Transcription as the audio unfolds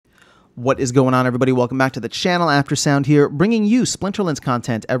What is going on, everybody? Welcome back to the channel. Aftersound here, bringing you Splinterlands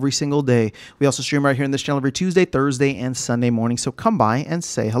content every single day. We also stream right here in this channel every Tuesday, Thursday, and Sunday morning, so come by and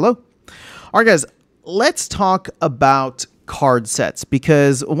say hello. All right, guys, let's talk about card sets,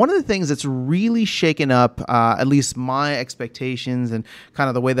 because one of the things that's really shaken up at least my expectations and kind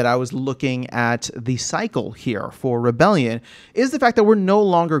of the way that I was looking at the cycle here for Rebellion is the fact that we're no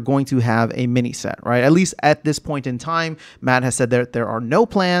longer going to have a mini set, right? At least at this point in time, Matt has said that there are no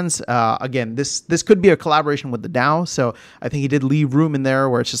plans. Again, this could be a collaboration with the DAO, so I think he did leave room in there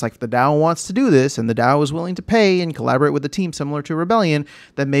where it's just like if the DAO wants to do this and the DAO is willing to pay and collaborate with the team similar to Rebellion,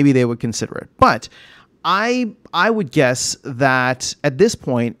 then maybe they would consider it. But I would guess that at this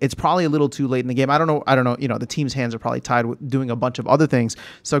point it's probably a little too late in the game. I don't know. You know, the team's hands are probably tied with doing a bunch of other things.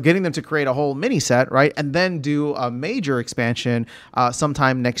 So getting them to create a whole mini set, right, and then do a major expansion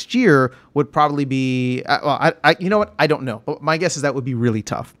sometime next year would probably be. Well, you know what? I don't know. But my guess is that would be really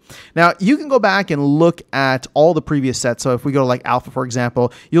tough. Now you can go back and look at all the previous sets. So if we go to like Alpha, for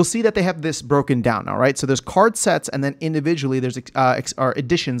example, you'll see that they have this broken down now, right? So there's card sets, and then individually there's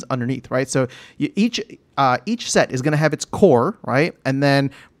additions underneath, right? So each set is going to have its core, right? And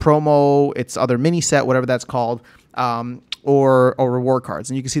then promo, its other mini set, whatever that's called, or reward cards.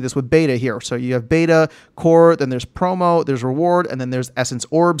 And you can see this with beta here. So you have beta, core, then there's promo, there's reward, and then there's essence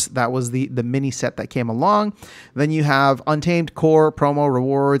orbs. That was the mini set that came along. Then you have untamed, core, promo,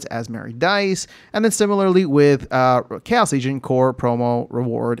 rewards, as Mary Dice. And then similarly with Chaos Legion, core, promo,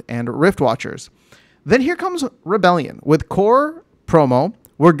 reward, and Rift Watchers. Then here comes Rebellion. With core, promo,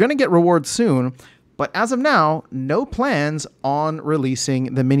 we're going to get rewards soon. But as of now, no plans on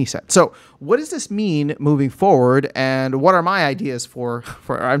releasing the mini set. So what does this mean moving forward? And what are my ideas for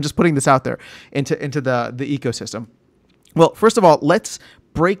I'm just putting this out there into the ecosystem. Well, first of all, let's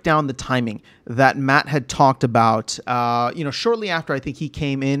break down the timing that Matt had talked about, you know, shortly after I think he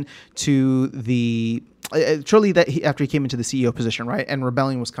came in to the, after he came into the CEO position, right? And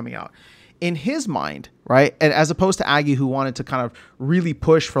Rebellion was coming out. In his mind, right, and as opposed to Aggie, who wanted to kind of really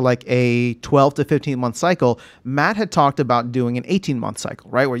push for like a 12 to 15 month cycle, Matt had talked about doing an 18-month cycle,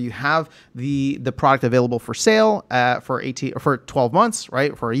 right, where you have the product available for sale for 12 months,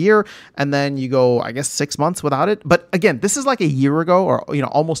 right, for a year, and then you go, I guess, 6 months without it. But again, this is like a year ago, or you know,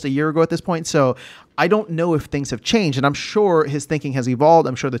 almost a year ago at this point, so I don't know if things have changed, and I'm sure his thinking has evolved.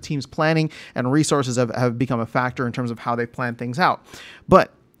 I'm sure the team's planning and resources have become a factor in terms of how they plan things out.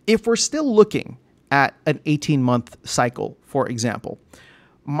 But if we're still looking at an 18-month cycle, for example,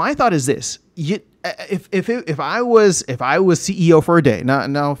 my thought is this: if I was CEO for a day,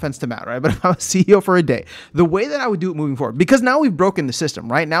 no offense to Matt, right? But if I was CEO for a day, the way that I would do it moving forward, because now we've broken the system,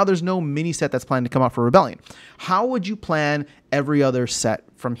 right? Now there's no mini set that's planned to come out for Rebellion. How would you plan every other set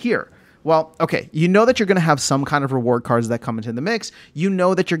from here? Well, okay, you know that you're going to have some kind of reward cards that come into the mix. You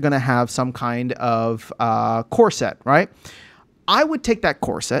know that you're going to have some kind of core set, right? I would take that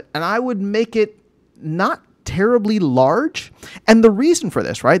core set and I would make it not terribly large. And the reason for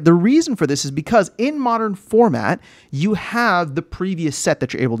this, right? The reason for this is because in modern format, you have the previous set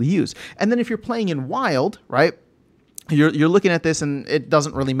that you're able to use. And then if you're playing in wild, right, you're looking at this and it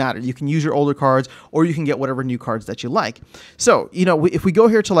doesn't really matter. You can use your older cards or you can get whatever new cards that you like. So, you know, if we go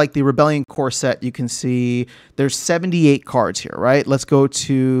here to like the Rebellion core set, you can see there's 78 cards here, right? Let's go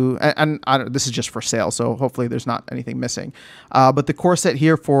to, and this is just for sale, so hopefully there's not anything missing. But the core set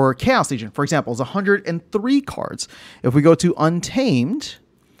here for Chaos Legion, for example, is 103 cards. If we go to Untamed,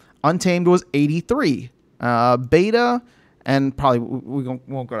 Untamed was 83. Beta, and probably we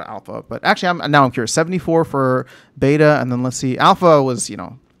won't go to Alpha, but actually I'm curious. 74 for beta, and then let's see, Alpha was, you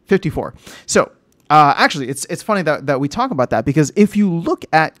know, 54. So actually, it's funny that we talk about that, because if you look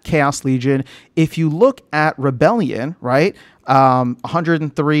at Chaos Legion, if you look at Rebellion, right,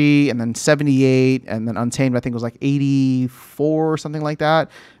 103 and then 78, and then Untamed I think was like 84 or something like that,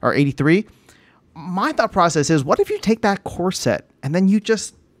 or 83. My thought process is, what if you take that core set and then you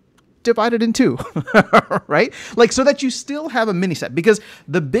just divide it in two, right? Like, so that you still have a mini set, because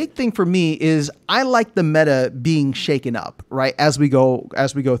the big thing for me is I like the meta being shaken up, right? As we go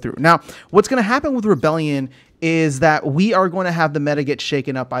through. Now, what's going to happen with Rebellion is that we are going to have the meta get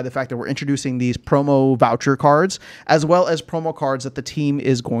shaken up by the fact that we're introducing these promo voucher cards, as well as promo cards that the team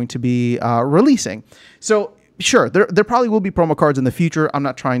is going to be releasing. So sure, there probably will be promo cards in the future. I'm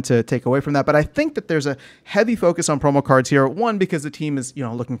not trying to take away from that, but I think that there's a heavy focus on promo cards here. One, because the team is, you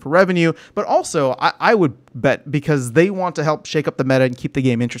know, looking for revenue, but also I would bet because they want to help shake up the meta and keep the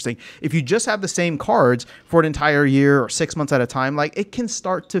game interesting. If you just have the same cards for an entire year or 6 months at a time, like, it can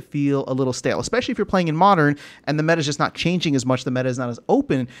start to feel a little stale, especially if you're playing in Modern and the meta is just not changing as much. The meta is not as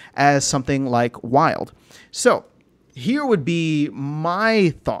open as something like Wild. So here would be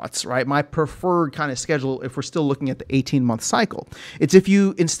my thoughts, right? My preferred kind of schedule if we're still looking at the 18-month cycle. It's if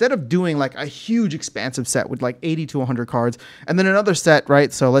you, instead of doing like a huge expansive set with like 80 to 100 cards, and then another set,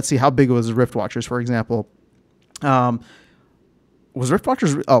 right? So let's see how big it was Rift Watchers, for example. Was Rift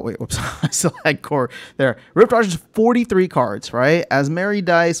Watchers? Oh, wait, whoops. I still had core there. Rift Watchers, 43 cards, right? As Mary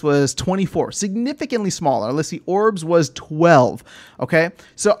Dice was 24, significantly smaller. Let's see, Orbs was 12, okay?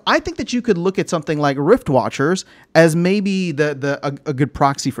 So I think that you could look at something like Rift Watchers as maybe a good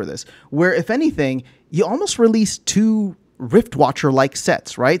proxy for this, where if anything, you almost release two Rift Watcher-like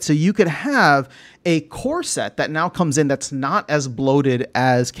sets, right? So you could have a core set that now comes in that's not as bloated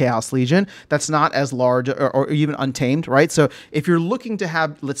as Chaos Legion, that's not as large or even Untamed, right? So if you're looking to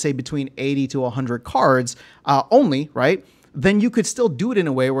have, let's say, between 80 to 100 cards only, right? Then you could still do it in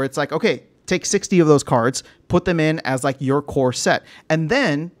a way where it's like, okay, take 60 of those cards, put them in as like your core set, and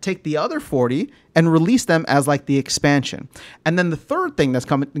then take the other 40 and release them as like the expansion. And then the third thing that's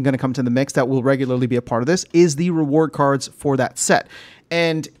going to come to the mix that will regularly be a part of this is the reward cards for that set.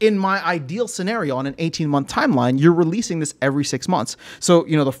 And in my ideal scenario on an 18-month timeline, you're releasing this every 6 months. So,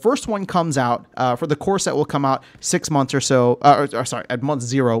 you know, the first one comes out for the core set will come out 6 months or so, or sorry, at month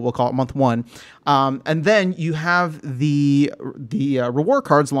 0, we'll call it month 1. And then you have the reward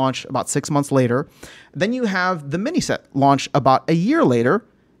cards launch about 6 months later. Then you have the mini set launch about a year later.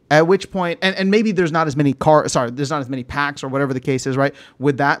 At which point, and maybe there's not as many there's not as many packs or whatever the case is, right,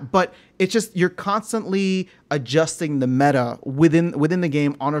 with that. But it's just you're constantly adjusting the meta within the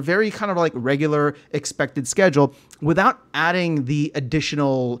game on a very kind of like regular expected schedule without adding the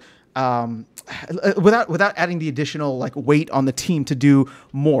additional without adding the additional like weight on the team to do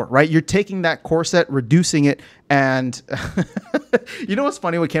more, right? You're taking that core set, reducing it, and you know what's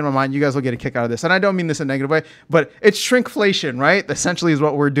funny? What came to my mind? You guys will get a kick out of this, and I don't mean this in a negative way, but it's shrinkflation, right? Essentially, is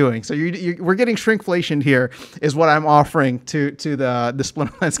what we're doing. So we're getting shrinkflation here, is what I'm offering to the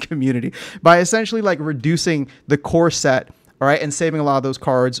Splinterlands community by essentially like reducing the core set. All right, and saving a lot of those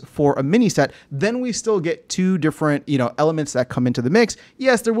cards for a mini set. Then we still get two different, you know, elements that come into the mix.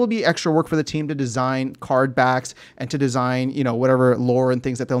 Yes, there will be extra work for the team to design card backs and to design, you know, whatever lore and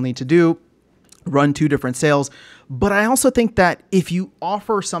things that they'll need to do. Run two different sales. But I also think that if you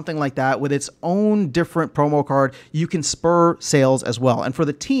offer something like that with its own different promo card, you can spur sales as well. And for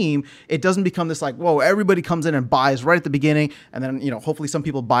the team, it doesn't become this like, whoa, everybody comes in and buys right at the beginning, and then, you know, hopefully some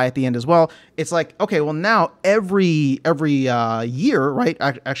people buy at the end as well. It's like, okay, well now every year, right?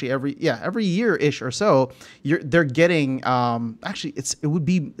 Actually, every year-ish or so, they're getting actually it would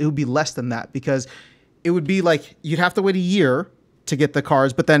be less than that, because it would be like you'd have to wait a year to get the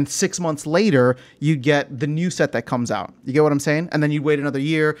cards, but then 6 months later you get the new set that comes out. You get what I'm saying? And then you wait another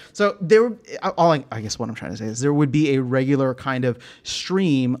year. So I guess what I'm trying to say is there would be a regular kind of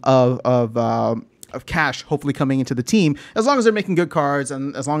stream of cash hopefully coming into the team, as long as they're making good cards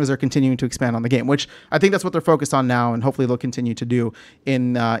and as long as they're continuing to expand on the game, which I think that's what they're focused on now, and hopefully they'll continue to do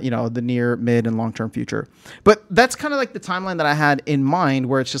in you know, the near, mid, and long-term future. But that's kind of like the timeline that I had in mind,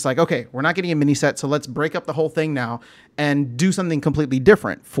 where it's just like, okay, we're not getting a mini set, so let's break up the whole thing now and do something completely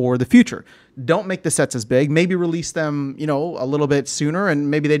different for the future. Don't make the sets as big. Maybe release them, you know, a little bit sooner, and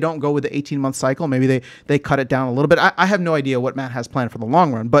maybe they don't go with the 18-month cycle. Maybe they cut it down a little bit. I have no idea what Matt has planned for the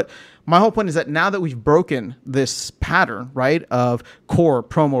long run, but my whole point is that now that we've broken this pattern, right, of core,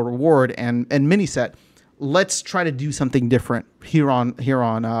 promo, reward, and mini set, let's try to do something different here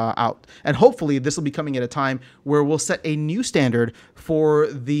on out. And hopefully this will be coming at a time where we'll set a new standard for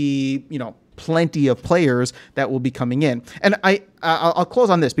the, you know, plenty of players that will be coming in. And I'll close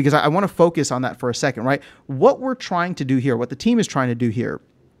on this because I want to focus on that for a second, right? What we're trying to do here, what the team is trying to do here,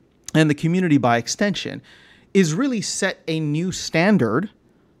 and the community by extension, is really set a new standard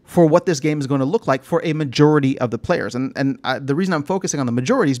for what this game is going to look like for a majority of the players. And the reason I'm focusing on the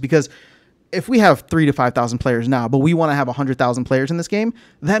majority is because if we have 3,000 to 5,000 players now, but we want to have 100,000 players in this game,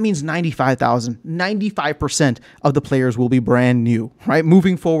 that means 95% of the players will be brand new, right?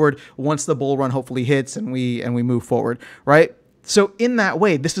 Moving forward, once the bull run hopefully hits and we move forward, right? So in that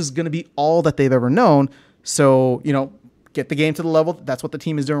way, this is going to be all that they've ever known. So, you know, get the game to the level. That's what the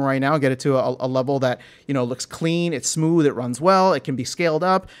team is doing right now. Get it to a level that, you know, looks clean, it's smooth, it runs well, it can be scaled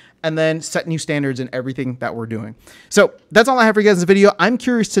up, and then set new standards in everything that we're doing. So that's all I have for you guys in this video. I'm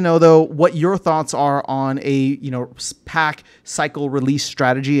curious to know, though, what your thoughts are on a, you know, pack cycle release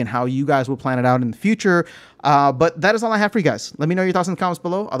strategy and how you guys will plan it out in the future. But that is all I have for you guys. Let me know your thoughts in the comments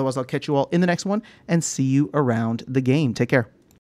below. Otherwise, I'll catch you all in the next one and see you around the game. Take care.